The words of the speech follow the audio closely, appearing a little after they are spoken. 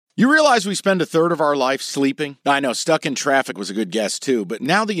You realize we spend a third of our life sleeping? I know, stuck in traffic was a good guess too, but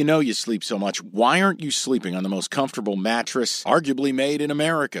now that you know you sleep so much, why aren't you sleeping on the most comfortable mattress arguably made in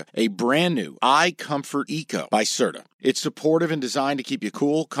America? A brand new iComfort Eco by Serta. It's supportive and designed to keep you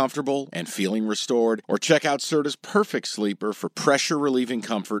cool, comfortable, and feeling restored. Or check out Serta's Perfect Sleeper for pressure-relieving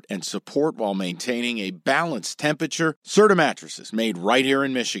comfort and support while maintaining a balanced temperature. Serta mattresses made right here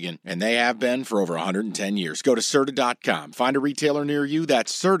in Michigan, and they have been for over 110 years. Go to Serta.com. Find a retailer near you.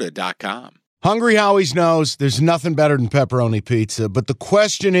 That's Serta.com. Hungry Howie's knows there's nothing better than pepperoni pizza, but the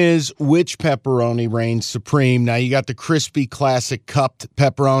question is, which pepperoni reigns supreme? Now, you got the crispy, classic cupped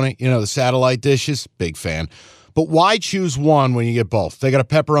pepperoni, the satellite dishes. Big fan. But why choose one when you get both? They got a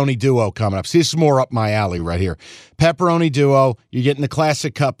pepperoni duo coming up. See, this is more up my alley right here. Pepperoni duo, you're getting the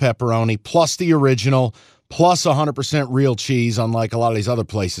classic cup pepperoni, plus the original, plus 100% real cheese, unlike a lot of these other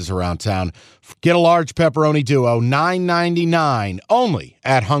places around town. Get a large pepperoni duo, $9.99, only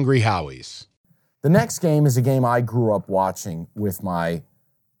at Hungry Howie's. The next game is a game I grew up watching with my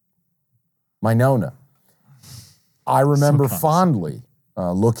Nona. I remember fondly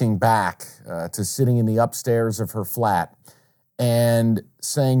looking back to sitting in the upstairs of her flat and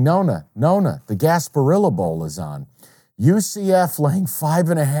saying, Nona, the Gasparilla Bowl is on. UCF laying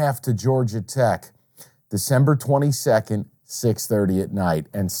 5.5 to Georgia Tech, December 22nd, 6:30 at night.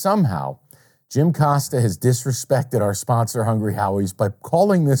 And somehow, Jim Costa has disrespected our sponsor, Hungry Howie's, by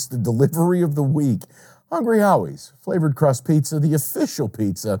calling this the delivery of the week. Hungry Howie's, flavored crust pizza, the official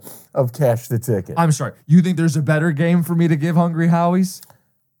pizza of Cash the Ticket. I'm sorry. You think there's a better game for me to give Hungry Howie's?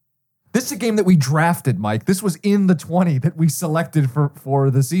 This is a game that we drafted, Mike. This was in the 20 that we selected for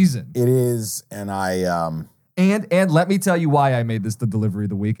the season. It is, and And let me tell you why I made this the delivery of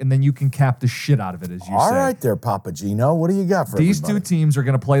the week, and then you can cap the shit out of it, as you say. All right there, Papa Gino. What do you got for These everybody? two teams are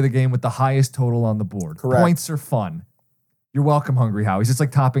going to play the game with the highest total on the board. Correct. Points are fun. You're welcome, Hungry Howie's. It's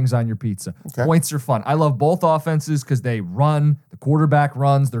like toppings on your pizza. Okay. Points are fun. I love both offenses because they run. The quarterback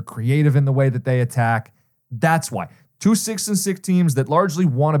runs. They're creative in the way that they attack. That's why. 2 6-6 teams that largely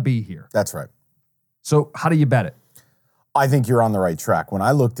want to be here. That's right. So how do you bet it? I think you're on the right track. When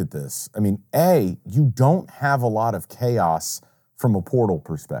I looked at this, you don't have a lot of chaos from a portal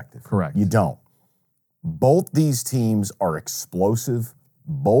perspective. Correct. You don't. Both these teams are explosive.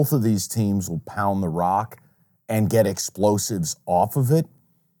 Both of these teams will pound the rock and get explosives off of it.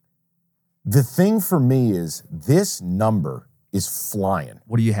 The thing for me is this number is flying.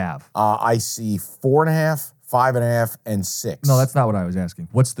 What do you have? I see 4.5, 5.5, and 6. No, that's not what I was asking.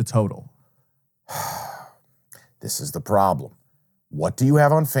 What's the total? This is the problem. What do you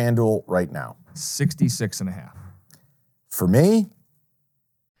have on FanDuel right now? 66.5. For me,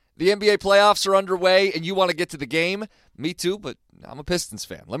 The NBA playoffs are underway, and you want to get to the game? Me too, but I'm a Pistons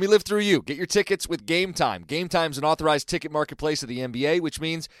fan. Let me live through you. Get your tickets with Game Time. Game Time's an authorized ticket marketplace of the NBA, which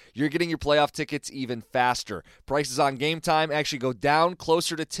means you're getting your playoff tickets even faster. Prices on Game Time actually go down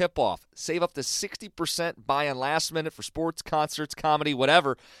closer to tip-off. Save up to 60% buying last minute for sports, concerts, comedy,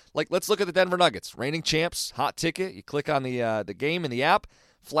 whatever. Like, let's look at the Denver Nuggets. Reigning champs, hot ticket. You click on the game in the app.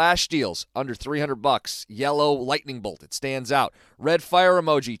 Flash deals under $300. Yellow lightning bolt, it stands out. Red fire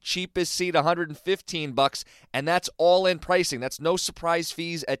emoji, cheapest seat $115, and that's all in pricing. That's no surprise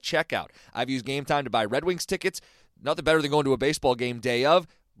fees at checkout. I've used Game Time to buy Red Wings tickets. Nothing better than going to a baseball game day of.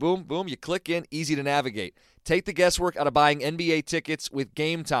 Boom, boom, you click in, easy to navigate. Take the guesswork out of buying NBA tickets with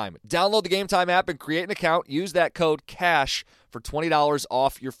Game Time. Download the Game Time app and create an account. Use that code CASH for $20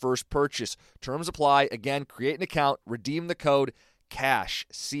 off your first purchase. Terms apply. Again, create an account, redeem the code CASH,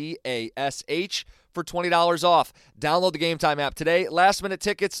 C-A-S-H, for $20 off. Download the Game Time app today. Last minute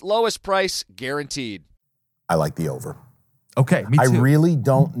tickets, lowest price, guaranteed. I like the over. Okay, me too. I really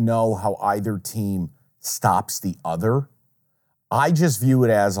don't know how either team stops the other. I just view it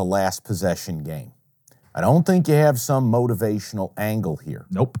as a last possession game. I don't think you have some motivational angle here.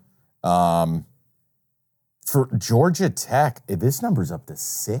 Nope. For Georgia Tech, this number's up to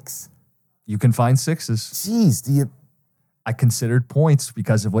 6. You can find sixes. Jeez, I considered points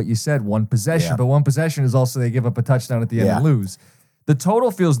because of what you said, one possession. Yeah. But one possession is also they give up a touchdown at the end and lose. The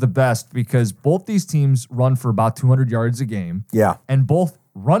total feels the best because both these teams run for about 200 yards a game. Yeah. And both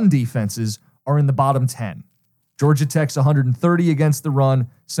run defenses are in the bottom 10. Georgia Tech's 130 against the run.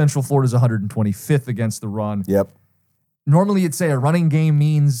 Central Florida's 125th against the run. Yep. Normally you'd say a running game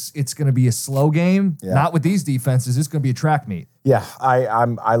means it's going to be a slow game. Yeah. Not with these defenses. It's going to be a track meet. Yeah,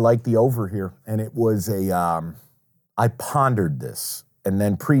 I like the over here. And it was I pondered this. And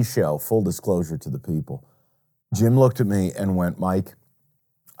then pre-show, full disclosure to the people, Jim looked at me and went, Mike,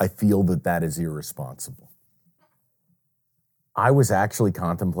 I feel that is irresponsible. I was actually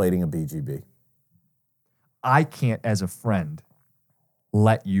contemplating a BGB. I can't, as a friend,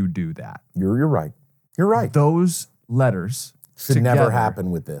 let you do that. You're right. You're right. Those letters Should never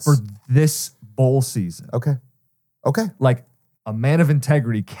happen with this. For this bowl season. Okay. Like, a man of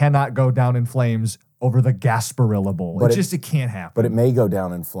integrity cannot go down in flames over the Gasparilla Bowl. But it can't happen. But it may go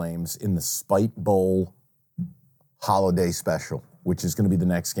down in flames in the Spite Bowl holiday special, which is going to be the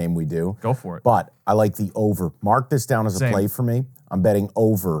next game we do. Go for it. But I like the over. Mark this down as a Same. play for me. I'm betting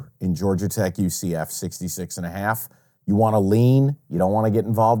over in Georgia Tech UCF 66.5. You want to lean. You don't want to get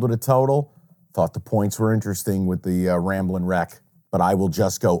involved with a total. Thought the points were interesting with the Ramblin' Wreck, but I will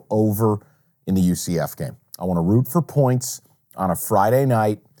just go over in the UCF game. I want to root for points on a Friday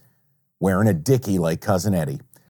night wearing a dickie like Cousin Eddie.